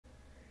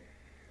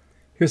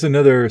Here's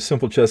another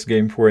simple chess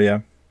game for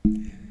you.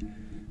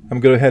 I'm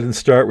going to go ahead and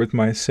start with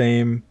my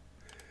same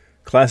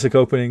classic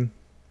opening.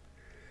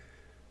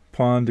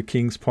 Pawn to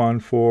king's pawn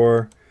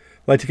 4.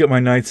 I like to get my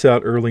knights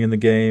out early in the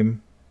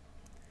game.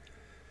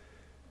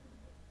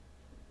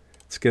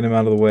 Let's get them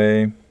out of the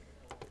way.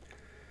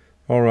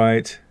 All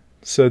right.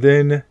 So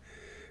then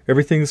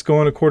everything's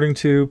going according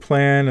to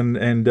plan,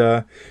 and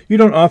you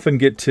don't often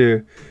get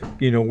to,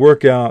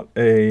 work out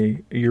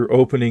your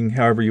opening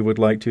however you would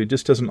like to. It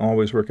just doesn't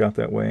always work out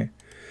that way.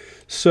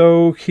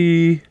 So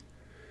he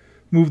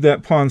moved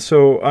that pawn,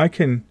 so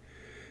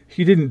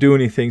he didn't do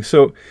anything.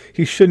 So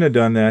he shouldn't have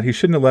done that. He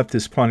shouldn't have left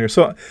his pawn here.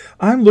 So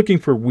I'm looking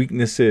for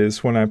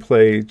weaknesses when I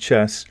play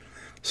chess.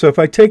 So if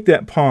I take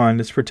that pawn,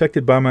 it's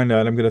protected by my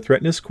knight. I'm going to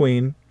threaten his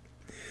queen.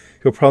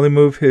 He'll probably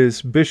move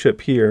his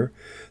bishop here.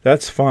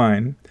 That's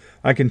fine.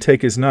 I can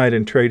take his knight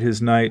and trade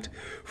his knight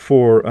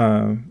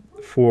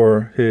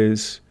for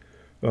his,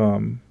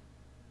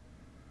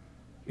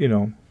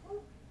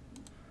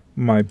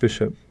 my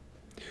bishop,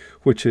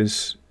 which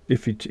is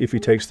if he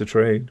takes the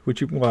trade,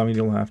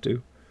 you'll have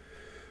to.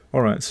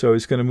 All right, so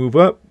he's going to move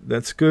up.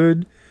 That's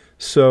good.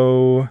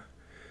 So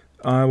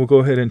I will go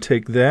ahead and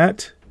take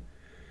that,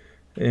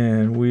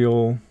 and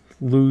we'll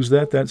lose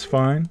that. That's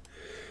fine.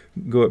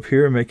 Go up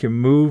here and make him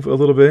move a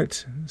little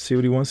bit. See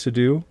what he wants to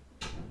do.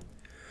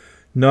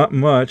 Not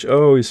much.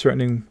 Oh, he's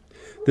threatening.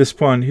 This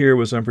pawn here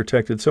was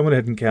unprotected. Someone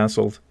hadn't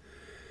castled.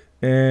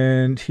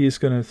 And he's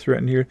going to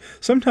threaten here.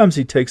 Sometimes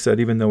he takes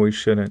that even though he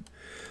shouldn't.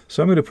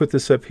 So I'm going to put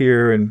this up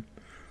here and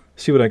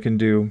see what I can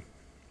do.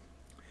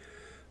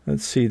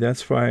 Let's see.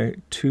 That's my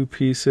 2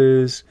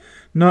 pieces.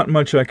 Not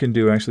much I can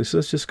do, actually. So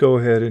let's just go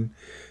ahead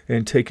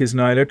and take his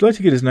knight. I'd like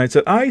to get his knight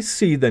set. I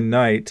see the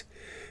knight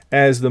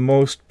as the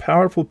most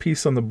powerful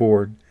piece on the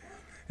board.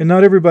 And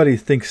not everybody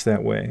thinks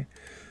that way.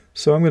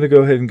 So I'm going to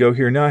go ahead and go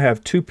here. Now I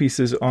have 2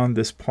 pieces on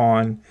this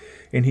pawn,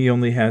 and he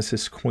only has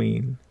his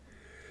queen.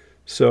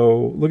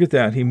 So look at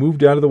that. He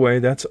moved out of the way.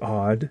 That's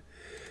odd.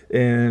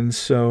 And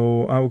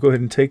so I will go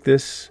ahead and take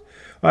this.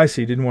 I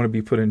see. Didn't want to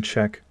be put in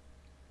check.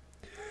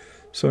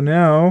 So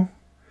now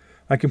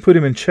I can put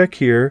him in check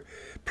here.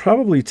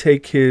 Probably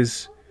take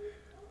his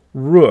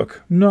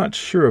rook. Not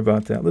sure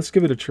about that. Let's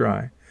give it a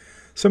try.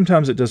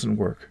 Sometimes it doesn't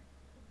work.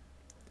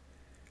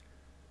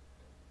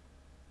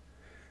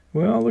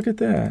 Well, look at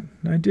that.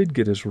 I did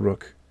get his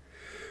rook.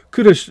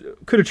 Could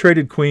have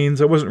traded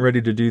queens. I wasn't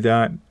ready to do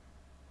that.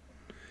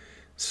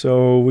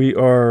 So we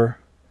are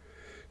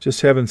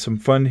just having some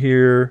fun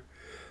here.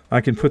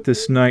 I can put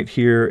this knight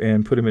here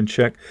and put him in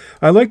check.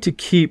 I like to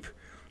keep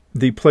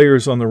the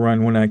players on the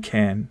run when I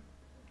can.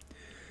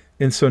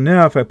 And so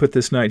now if I put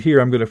this knight here,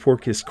 I'm going to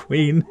fork his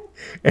queen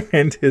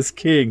and his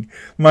king.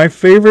 My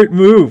favorite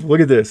move.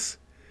 Look at this.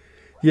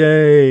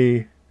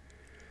 Yay.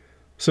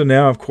 So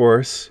now, of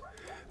course,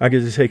 I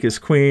get to take his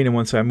queen, and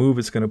once I move,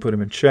 it's going to put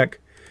him in check,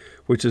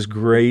 which is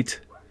great.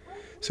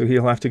 So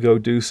he'll have to go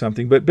do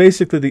something. But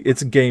basically,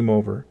 it's game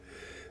over.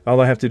 All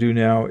I have to do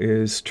now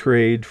is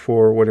trade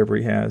for whatever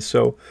he has.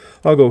 So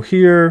I'll go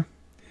here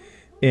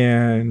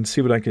and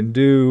see what I can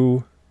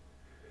do.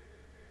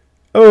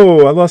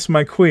 Oh, I lost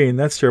my queen.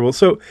 That's terrible.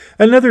 So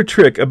another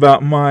trick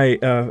about my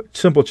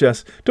simple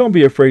chess, don't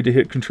be afraid to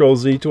hit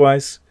Control-Z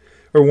twice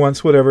or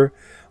once, whatever.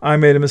 I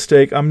made a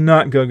mistake. I'm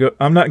not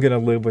gonna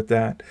live with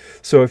that.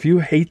 So if you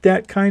hate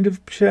that kind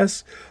of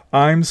chess,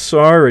 I'm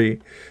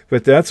sorry.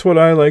 But that's what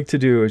I like to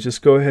do, is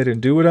just go ahead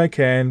and do what I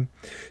can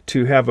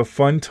to have a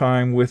fun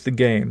time with the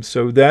game.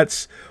 So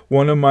that's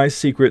one of my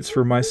secrets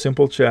for my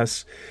simple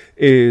chess,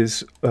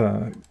 is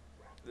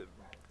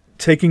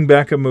taking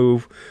back a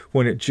move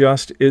when it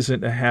just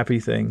isn't a happy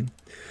thing.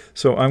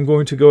 So I'm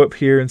going to go up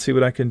here and see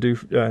what I can do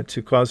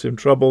to cause him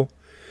trouble.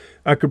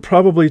 I could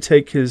probably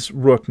take his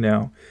rook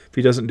now if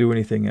he doesn't do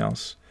anything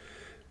else.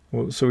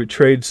 Well, so he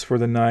trades for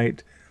the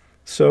knight.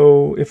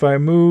 So if I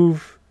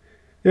move,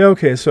 yeah,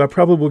 okay, so I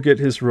probably will get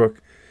his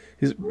rook.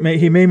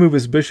 He may move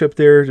his bishop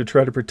there to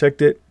try to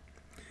protect it.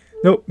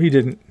 Nope, he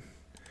didn't.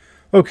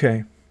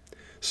 Okay,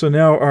 so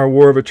now our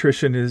war of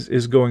attrition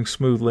is going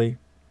smoothly.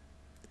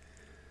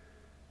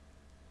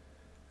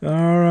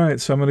 All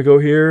right, so I'm going to go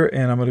here,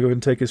 and I'm going to go ahead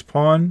and take his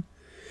pawn.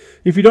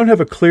 If you don't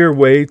have a clear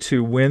way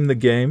to win the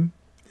game,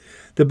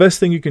 the best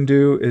thing you can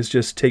do is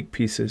just take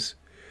pieces.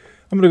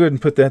 I'm going to go ahead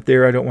and put that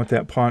there. I don't want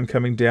that pawn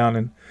coming down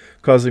and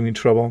causing me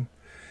trouble.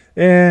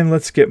 And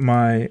let's get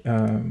my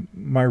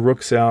my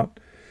rooks out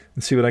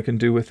and see what I can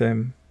do with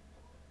them.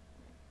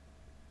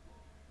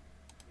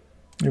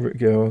 There we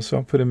go. So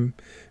I'll put him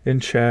in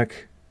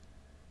check.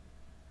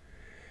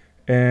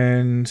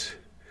 And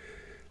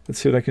let's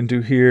see what I can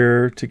do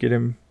here to get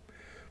him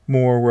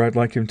more where I'd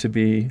like him to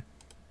be.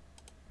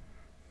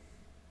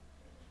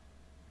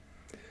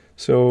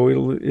 So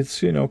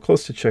it's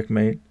close to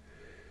checkmate.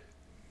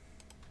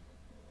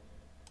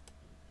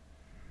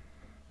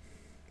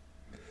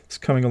 It's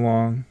coming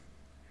along.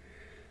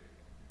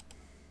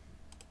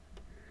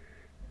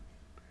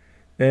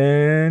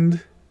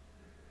 And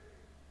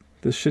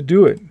this should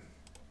do it.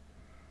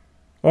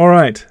 All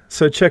right,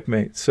 so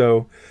checkmate.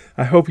 So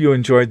I hope you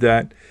enjoyed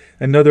that.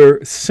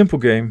 Another simple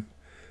game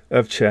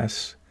of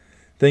chess.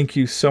 Thank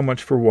you so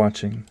much for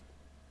watching.